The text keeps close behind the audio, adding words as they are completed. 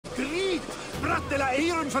sprattela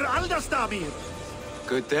eon för Aldastamir.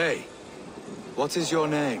 Good day. What is your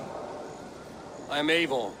name? I'm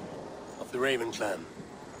Eivor, of the Raven clan.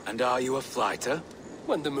 And are you a flighter?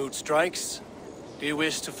 When the mood strikes. Do you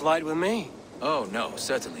wish to flight with me? Oh, no,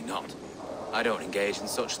 certainly not. I don't engage in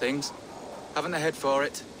such things. Haven't the head for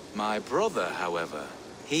it. My brother, however,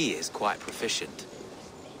 he is quite proficient.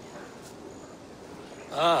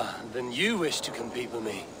 Ah, then you wish to compete with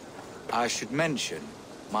me. I should mention,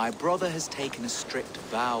 my brother has taken a strict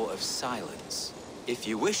vow of silence. If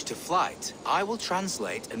you wish to flight, I will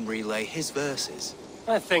translate and relay his verses.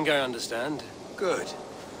 I think I understand. Good.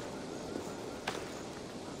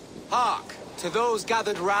 Hark! To those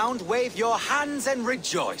gathered round, wave your hands and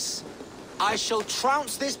rejoice. I shall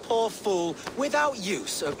trounce this poor fool without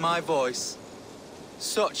use of my voice.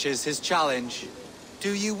 Such is his challenge.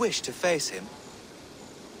 Do you wish to face him?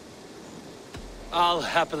 I'll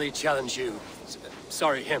happily challenge you.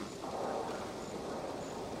 Sorry, him.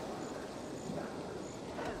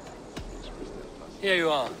 Here you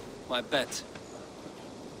are, my bet.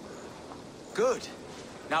 Good.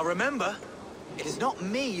 Now remember, it is not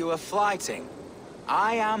me you are flighting.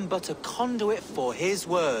 I am but a conduit for his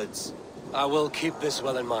words. I will keep this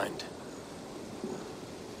well in mind.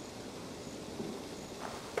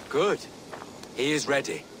 Good. He is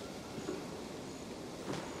ready.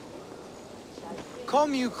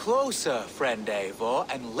 Come you closer, friend Eivor,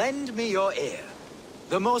 and lend me your ear.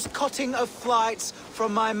 The most cutting of flights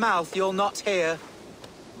from my mouth you'll not hear.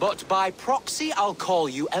 But by proxy I'll call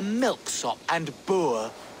you a milksop and boor.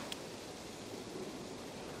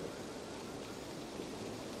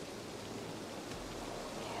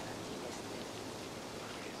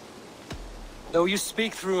 Though you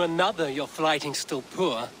speak through another, your flighting's still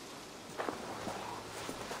poor.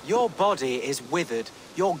 Your body is withered,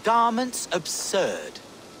 your garments absurd.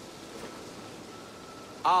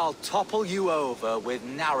 I'll topple you over with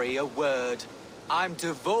nary a word. I'm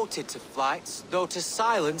devoted to flights, though to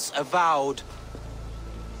silence avowed.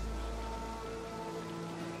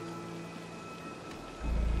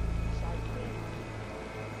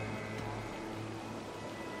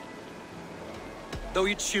 Though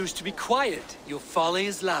you choose to be quiet, your folly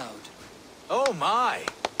is loud. Oh my!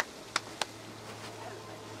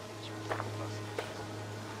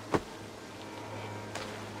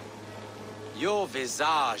 Your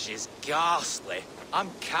visage is ghastly.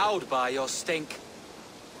 I'm cowed by your stink.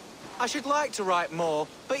 I should like to write more,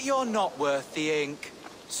 but you're not worth the ink.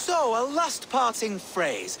 So, a last parting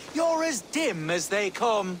phrase. You're as dim as they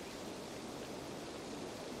come.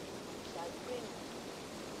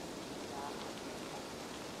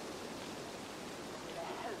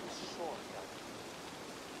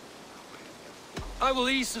 I will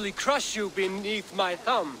easily crush you beneath my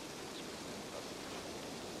thumb.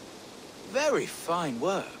 Very fine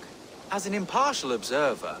work. As an impartial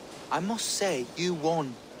observer, I must say you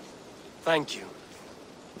won. Thank you.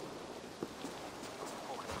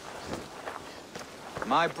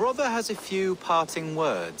 My brother has a few parting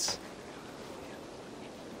words.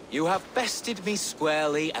 You have bested me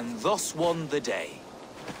squarely and thus won the day.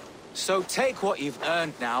 So take what you've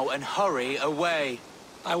earned now and hurry away.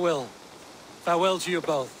 I will. Farewell to you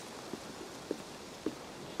both.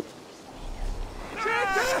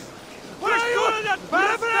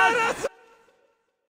 Vad är det?